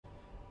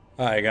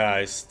Hi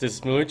guys, this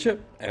is Milichip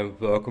and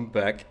welcome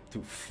back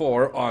to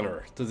For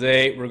Honor.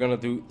 Today we're gonna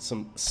do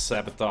some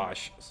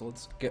sabotage. So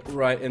let's get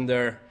right in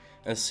there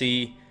and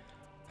see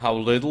how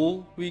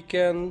little we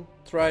can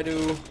try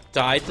to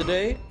die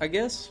today, I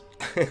guess.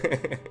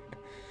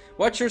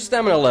 What's your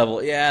stamina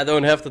level? Yeah,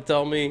 don't have to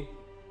tell me.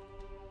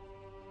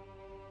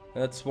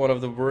 That's one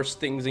of the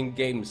worst things in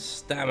games,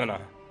 stamina.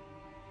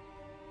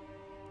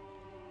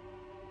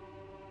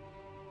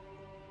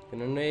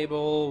 Can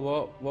enable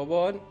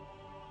what?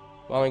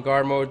 While in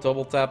guard mode,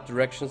 double tap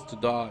directions to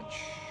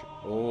dodge.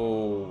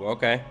 Oh,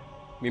 okay.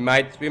 We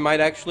might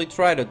actually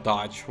try to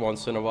dodge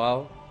once in a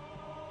while.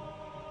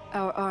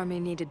 Our army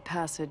needed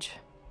passage.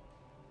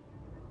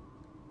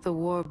 The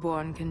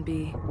Warborn can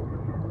be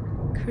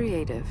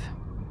creative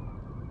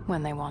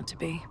when they want to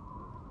be.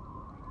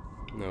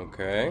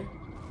 Okay.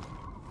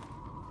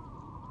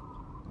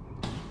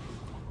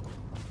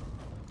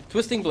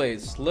 Twisting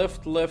blades,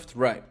 left, left,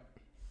 right.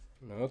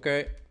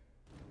 Okay.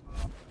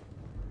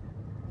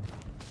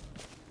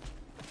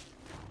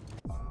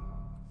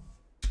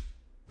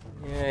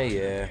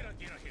 Yeah.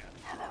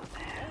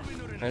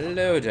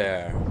 Hello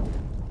there.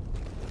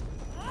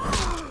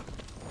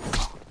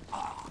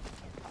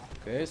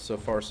 Okay, so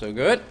far so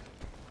good.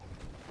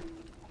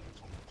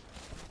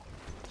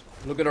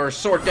 Look at our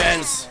sword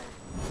dance.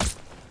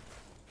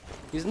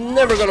 He's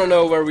never gonna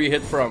know where we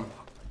hit from.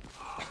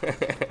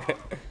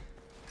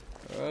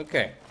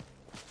 Okay.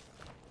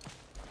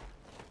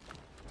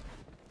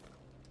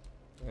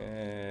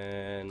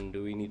 And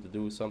do we need to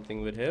do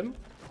something with him?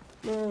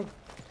 No.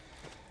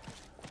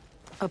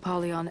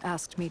 Apollyon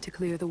asked me to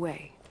clear the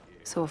way,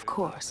 so of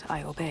course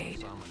I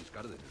obeyed.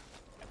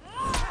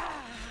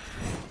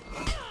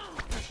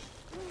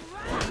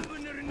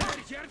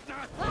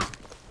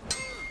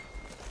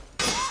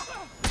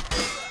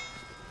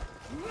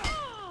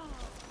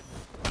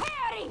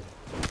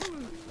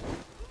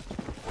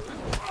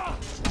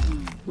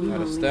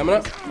 Out of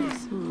stamina.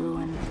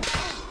 Ruin.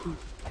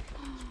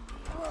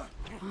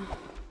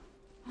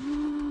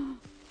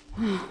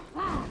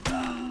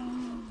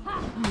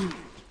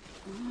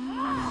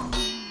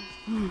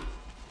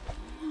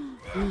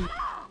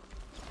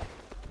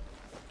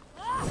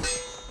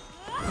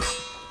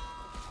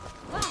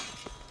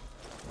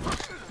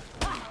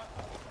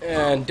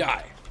 And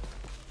die.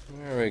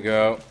 There we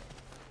go.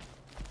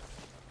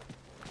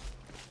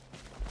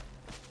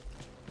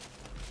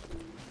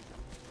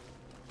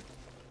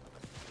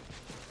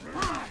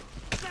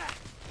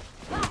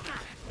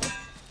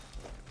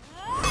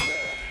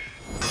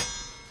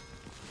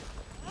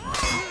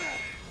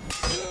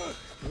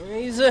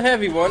 He's a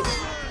heavy one.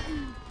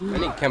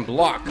 And he can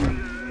block.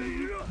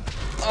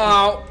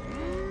 Ow.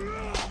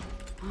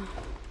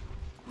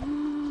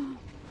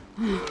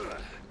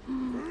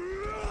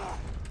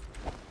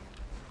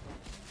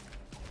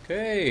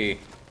 Okay.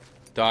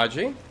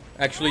 Dodging.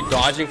 Actually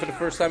dodging for the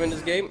first time in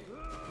this game.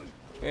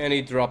 And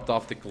he dropped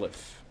off the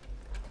cliff.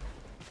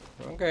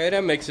 Okay,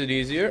 that makes it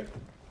easier.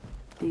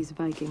 These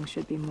Vikings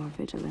should be more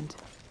vigilant.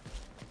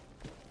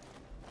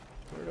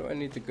 Where do I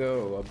need to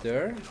go? Up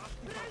there?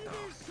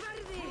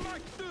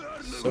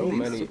 So There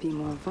many. used to be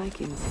more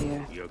Vikings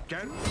here.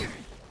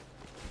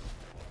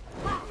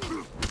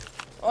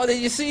 Oh,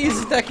 did you see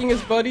he's attacking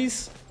his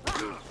buddies?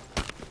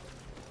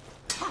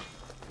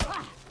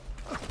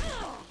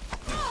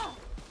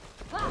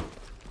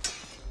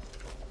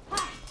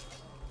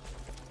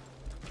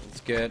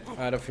 Let's get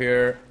out of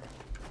here.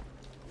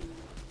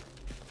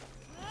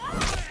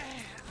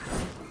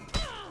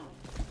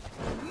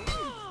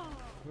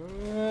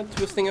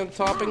 Twisting and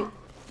topping.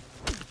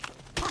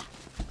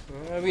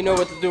 We know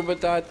what to do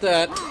about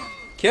that.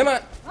 Come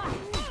on.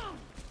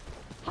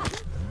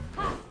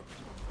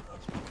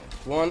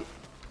 One.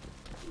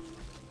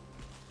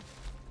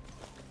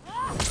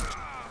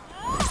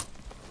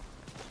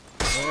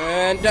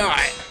 And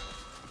die.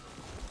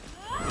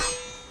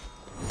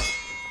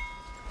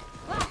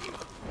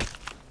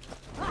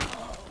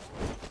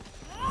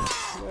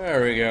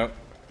 There we go.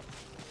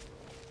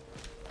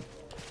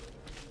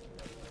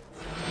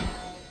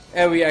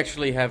 And we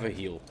actually have a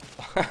heal.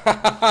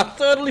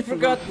 Totally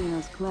forgot.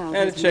 And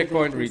a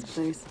checkpoint reached.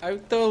 I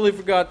totally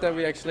forgot that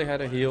we actually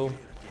had a heal.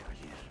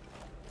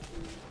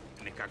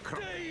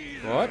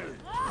 What?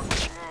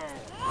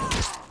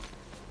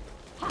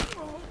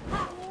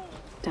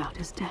 Doubt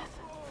is death.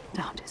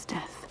 Doubt is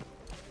death.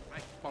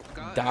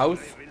 Doubt?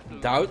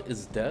 Doubt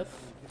is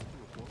death?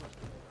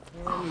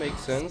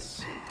 Makes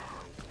sense.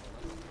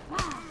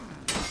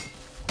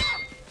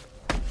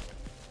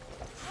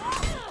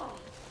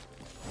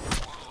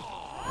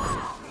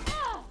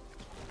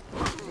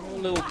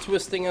 A little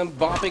twisting and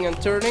bopping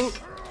and turning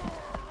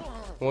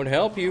won't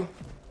help you.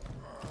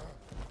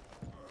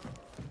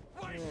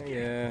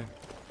 Yeah.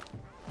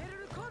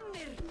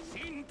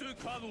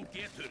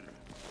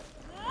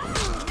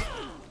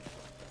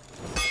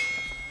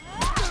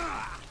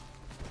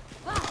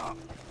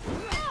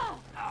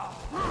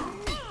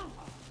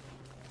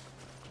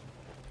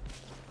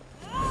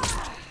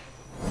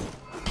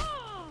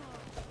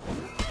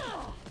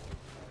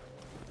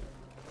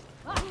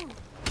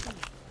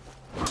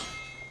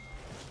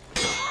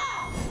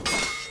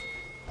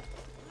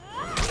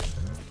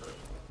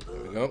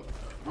 we go.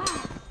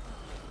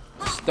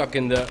 Stuck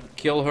in the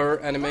kill her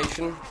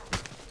animation.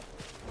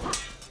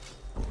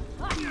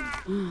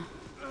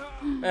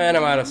 And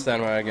I'm out of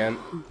stamina again.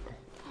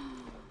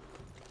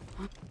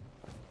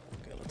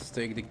 Okay, let's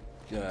take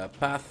the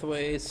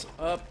pathways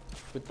up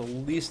with the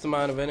least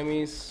amount of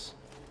enemies.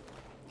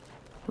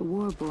 The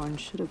Warborn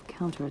should have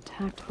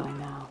counterattacked by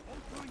now.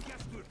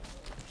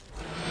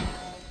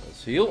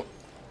 Let's heal.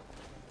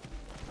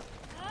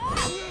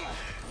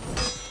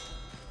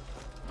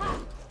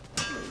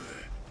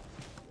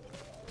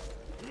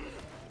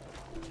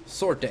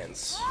 Sword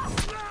dance.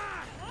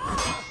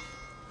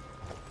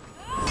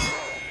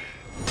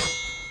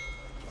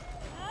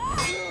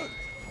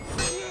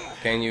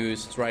 Can you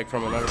strike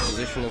from another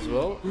position as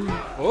well?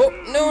 Oh,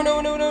 no,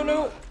 no, no, no,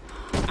 no.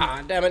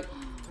 Ah, damn it.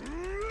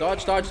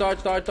 Dodge, dodge,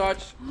 dodge, dodge,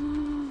 dodge.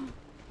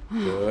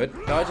 Good.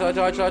 Dodge, dodge,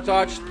 dodge, dodge,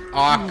 dodge.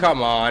 Ah,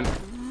 come on.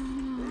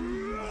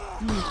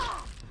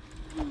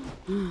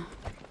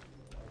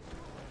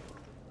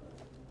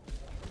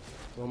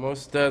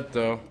 Almost dead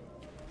though.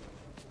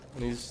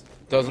 And he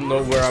doesn't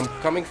know where I'm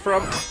coming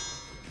from.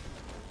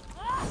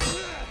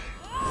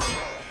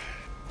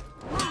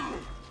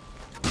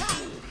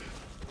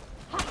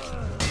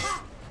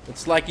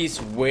 It's like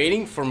he's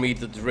waiting for me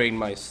to drain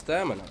my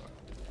stamina.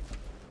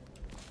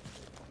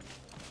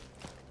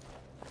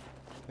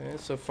 Okay,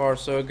 so far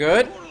so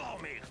good.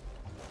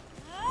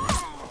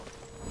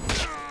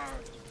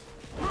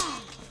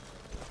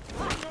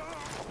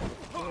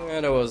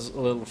 Yeah, that was a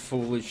little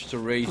foolish to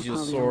raise your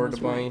sword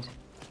at me.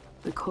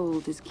 The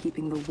cold is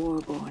keeping the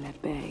Warborn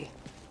at bay.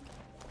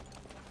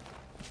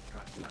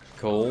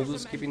 Cold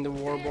is keeping the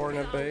Warborn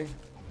at bay?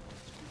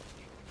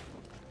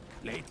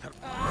 Later.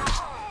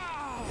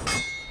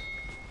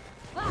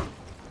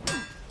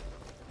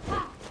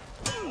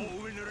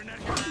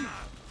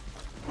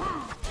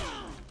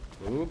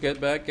 Ooh, get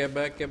back, get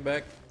back, get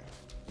back.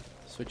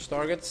 Switch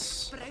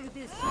targets.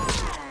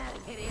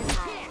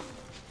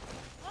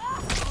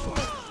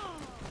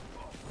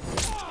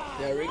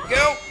 There we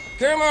go.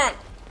 Come on.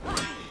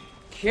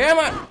 Come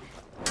on.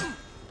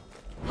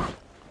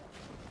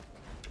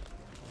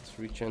 Let's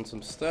regen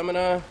some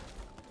stamina.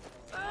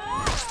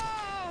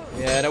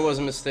 Yeah, that was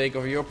a mistake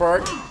of your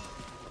part.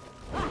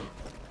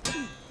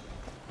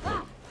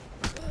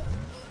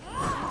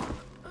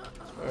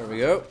 There we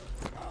go.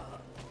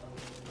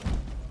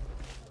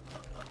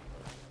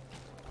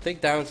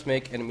 Takedowns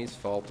make enemies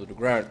fall to the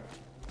ground.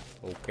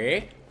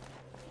 Okay.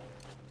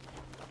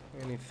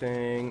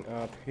 Anything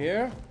up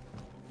here?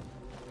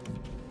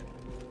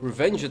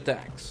 Revenge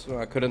attacks. Oh,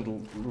 I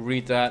couldn't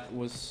read that, it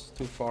was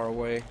too far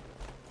away.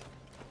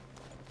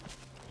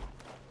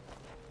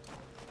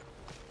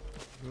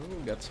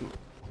 Got some.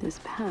 This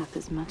path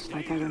is much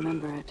like I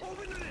remember it.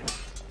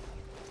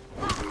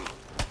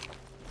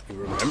 You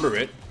remember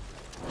it?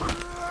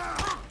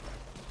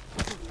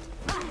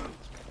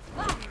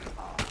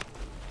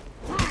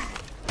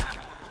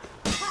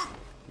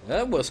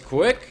 That was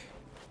quick.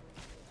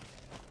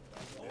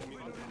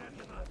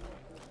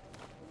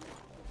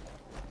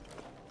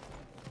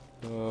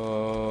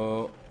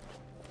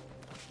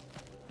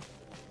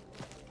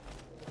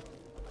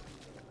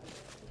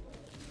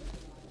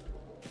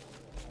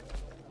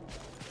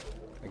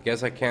 I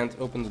guess I can't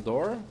open the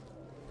door.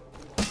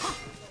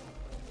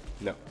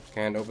 No,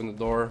 can't open the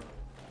door.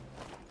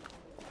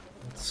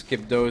 Let's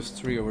skip those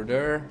three over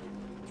there.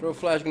 Throw a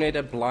flash grenade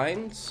at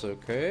blinds.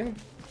 Okay.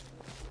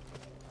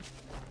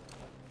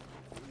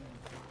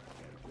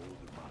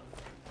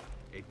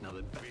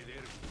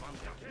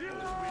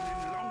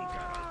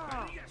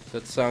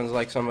 That sounds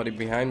like somebody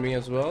behind me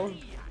as well,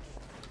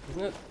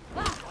 isn't it?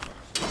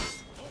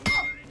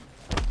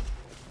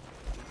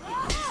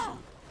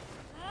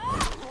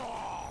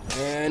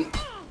 And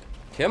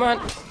come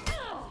on!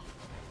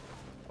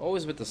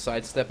 Always with the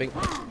sidestepping.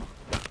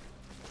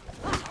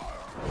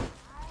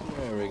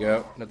 There we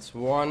go. That's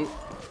one.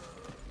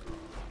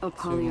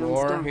 Two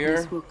more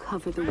here. Will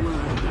cover the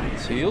world.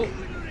 Let's heal.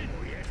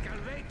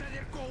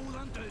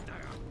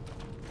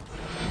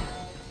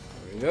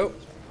 There we go.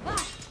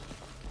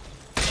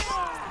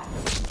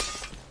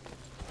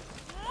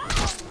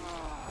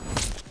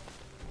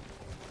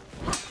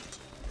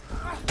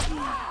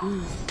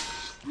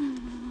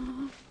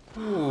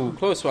 Ooh,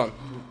 close one.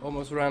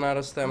 Almost ran out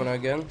of stamina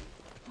again.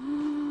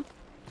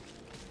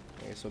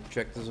 Okay, so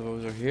objectives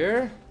over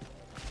here.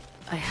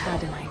 I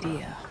had an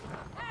idea.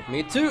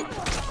 Me too.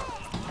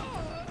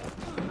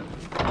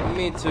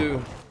 Me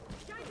too.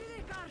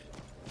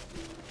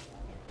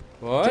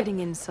 What? Getting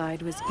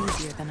inside was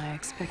easier than I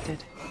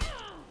expected.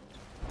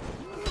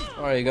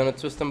 Are you gonna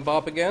twist and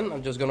bop again?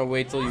 I'm just gonna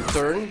wait till you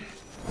turn.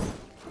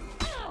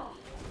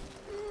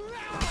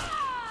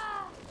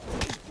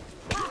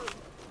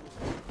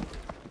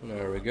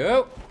 There we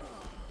go.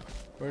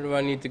 Where do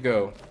I need to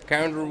go?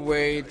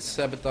 Counterweight,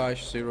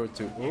 sabotage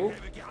 02. Ooh.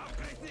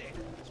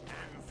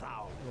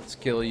 Let's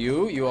kill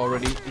you. You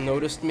already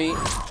noticed me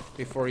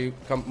before you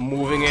come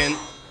moving in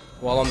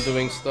while I'm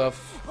doing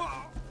stuff.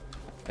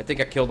 I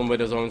think I killed him with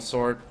his own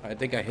sword. I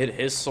think I hit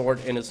his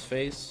sword in his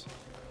face.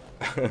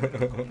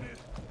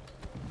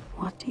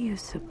 What do you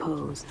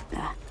suppose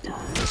that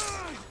does?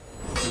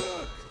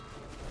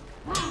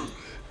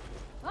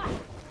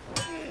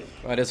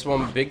 Alright, this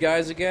one big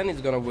guy's again. He's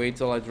gonna wait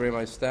till I drain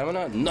my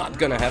stamina. Not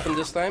gonna happen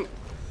this time.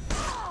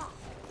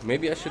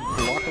 Maybe I should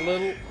block a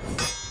little.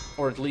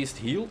 Or at least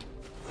heal.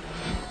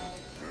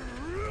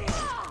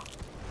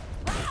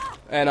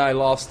 And I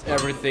lost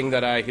everything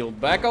that I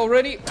healed back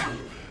already.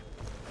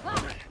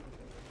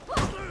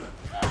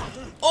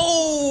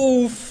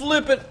 Oh,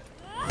 flip it.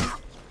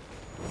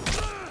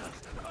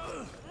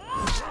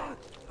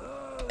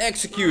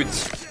 Execute.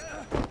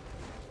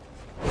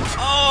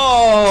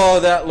 Oh,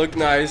 that looked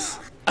nice.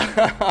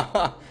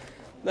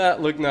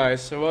 That looked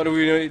nice. So what do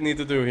we need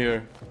to do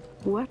here?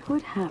 What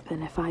would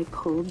happen if I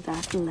pulled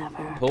that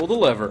lever? Pull the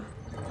lever.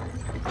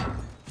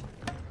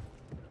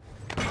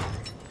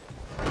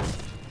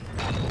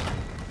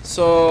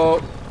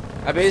 So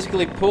I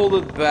basically pulled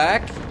it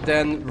back,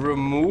 then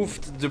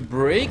removed the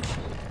brake,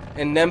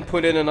 and then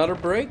put in another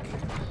brake.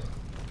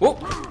 Whoa!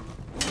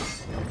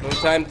 No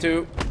time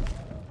to...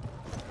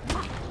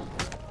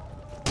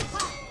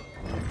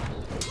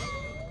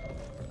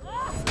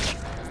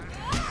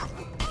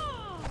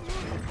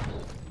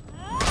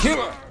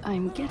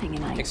 I'm getting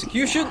an idea.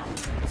 Execution!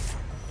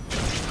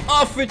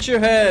 Off with your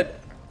head!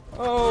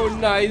 Oh,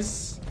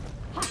 nice!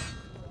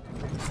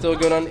 Still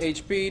good on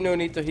HP, no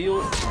need to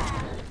heal.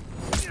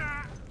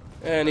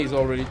 And he's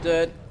already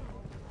dead.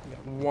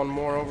 Got one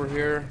more over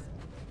here.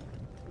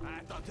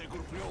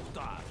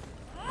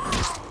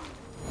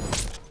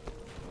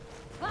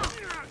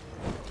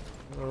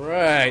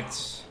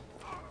 Alright.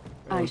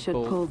 I should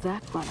pull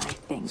that one, I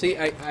think. See,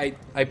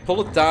 I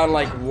pull it down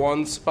like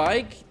one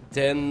spike,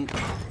 then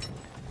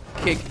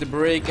kick the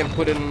brake and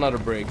put in another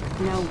brake.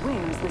 Now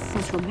where's the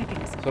central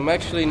mechanism? So I'm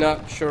actually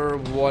not sure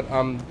what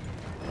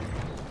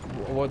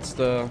what's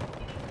the...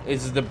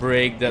 Is the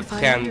brake that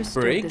can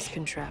break? This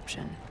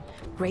contraption,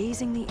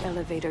 raising the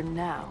elevator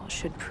now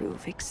should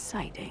prove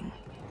exciting.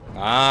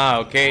 Ah,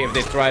 okay. If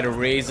they try to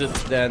raise it,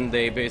 then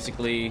they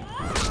basically...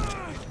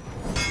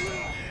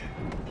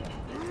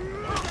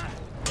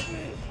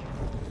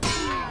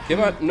 Come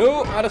on.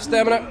 No, out of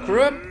stamina.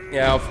 Crap.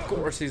 Yeah, of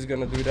course he's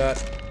gonna do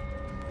that.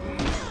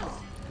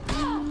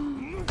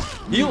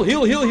 Heal,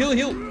 heal, heal, heal,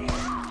 heal.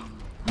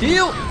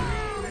 Heal!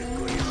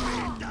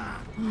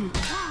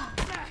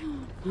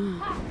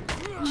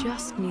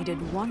 Just needed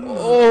one more.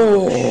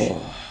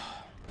 Oh!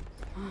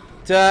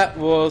 That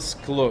was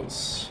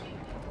close.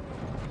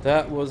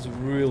 That was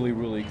really,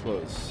 really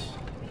close.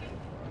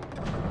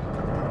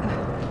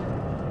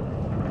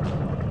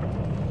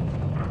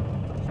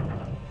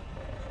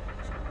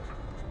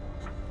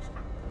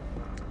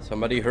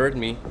 Somebody heard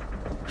me.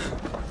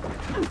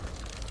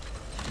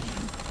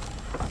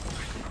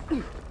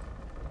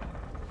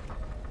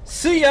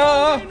 See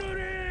ya!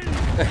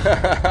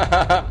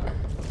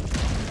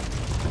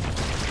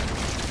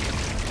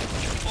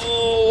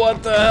 Oh,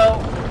 what the hell?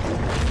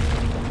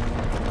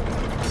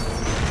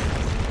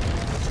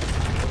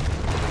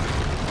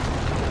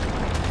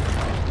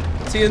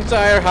 The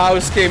entire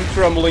house came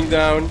crumbling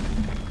down.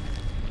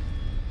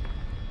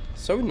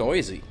 So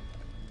noisy.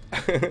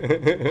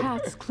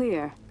 Path's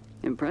clear.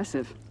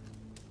 Impressive.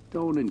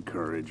 Don't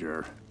encourage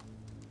her.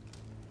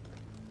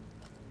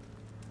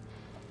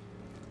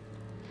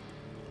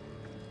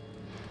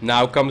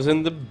 Now comes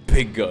in the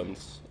big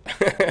guns.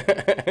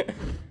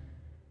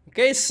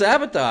 Okay,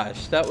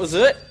 Sabotage. That was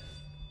it.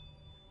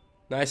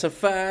 Nice and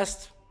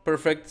fast.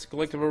 Perfect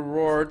collectible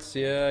rewards.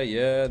 Yeah,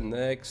 yeah.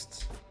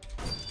 Next.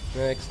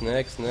 Next,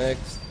 next,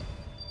 next.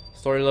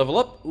 Story level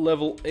up.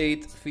 Level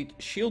 8. Feat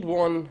shield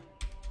 1.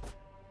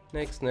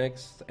 Next,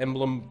 next.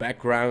 Emblem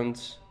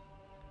background.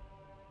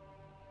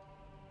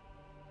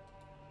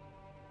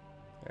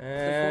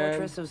 The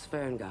fortress of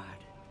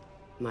Sverngard.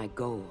 My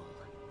goal.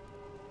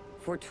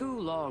 For too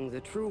long, the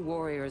true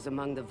warriors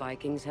among the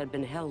Vikings had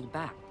been held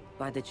back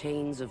by the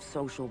chains of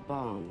social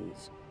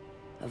bonds,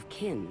 of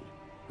kin,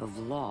 of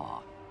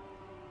law.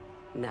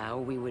 Now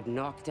we would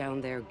knock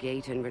down their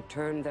gate and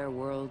return their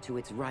world to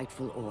its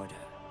rightful order.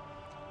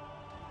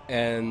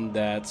 And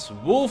that's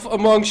Wolf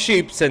Among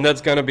Sheeps, and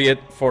that's gonna be it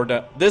for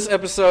this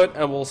episode,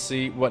 and we'll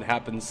see what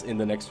happens in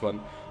the next one.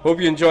 Hope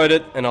you enjoyed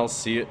it, and I'll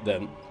see you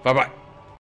then. Bye bye.